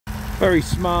Very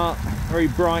smart, very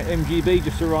bright MGB,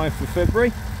 just arrived for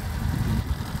February.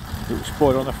 Little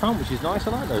spoiler on the front, which is nice.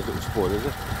 I like those little spoilers. They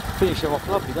finish them off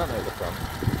lovely, don't they, at the front?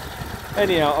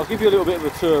 Anyhow, I'll give you a little bit of a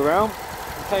tour around.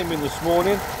 I came in this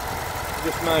morning,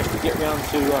 just managed to get round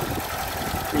to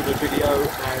do the video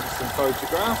and some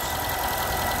photographs.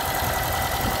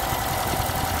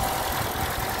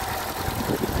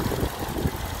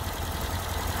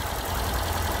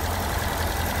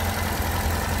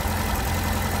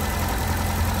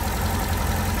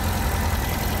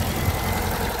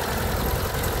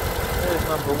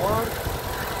 Number one,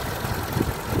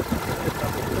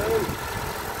 number two.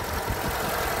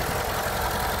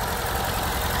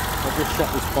 I'll just shut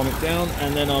this bonnet down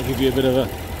and then I'll give you a bit of a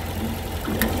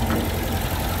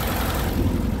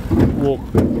walk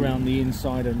around the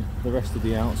inside and the rest of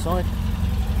the outside.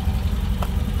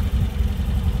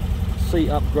 Seat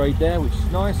upgrade there, which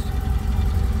is nice.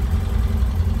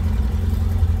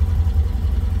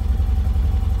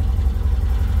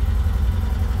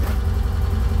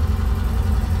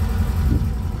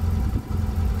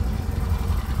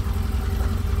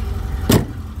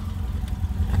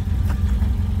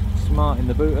 In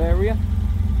the boot area.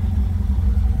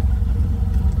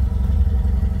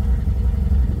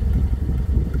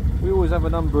 We always have a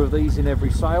number of these in every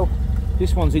sale.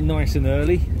 This one's in nice and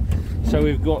early, so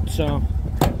we've got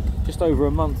just over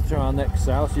a month to our next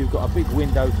sale, so you've got a big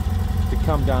window to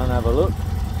come down and have a look.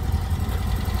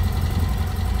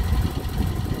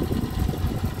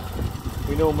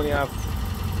 We normally have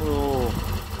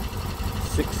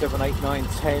 6, 7, 8, 9,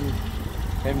 10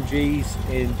 MGs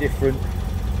in different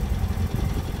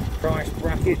price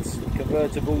brackets,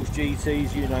 convertibles,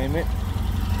 GTs, you name it.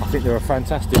 I think they're a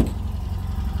fantastic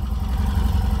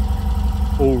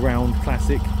all-round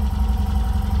classic.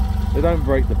 They don't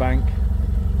break the bank.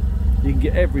 You can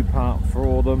get every part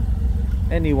for them.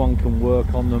 Anyone can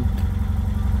work on them.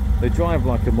 They drive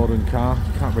like a modern car.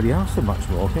 You can't really ask for much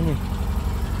more, can you?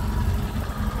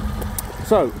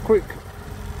 So, quick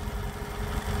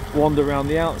wander around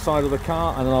the outside of the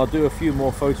car, and then I'll do a few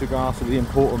more photographs of the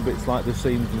important bits like the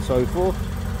seams and so forth.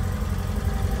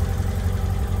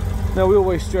 Now, we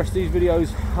always stress these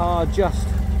videos are just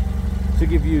to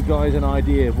give you guys an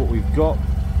idea of what we've got.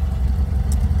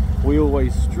 We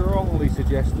always strongly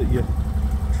suggest that you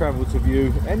travel to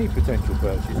view any potential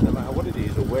purchase, no matter what it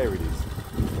is or where it is.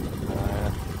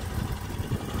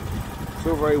 It's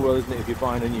all very well, isn't it, if you're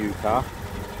buying a new car?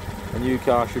 A new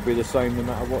car should be the same no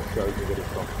matter what show you get it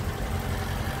from.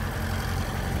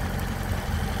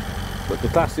 But the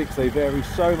classics, they vary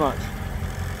so much.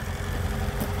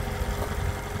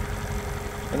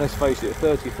 And let's face it,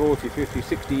 30, 40, 50,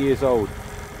 60 years old.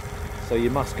 So you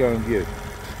must go and view.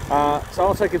 So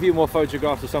I'll take a few more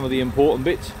photographs of some of the important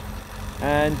bits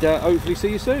and hopefully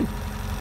see you soon.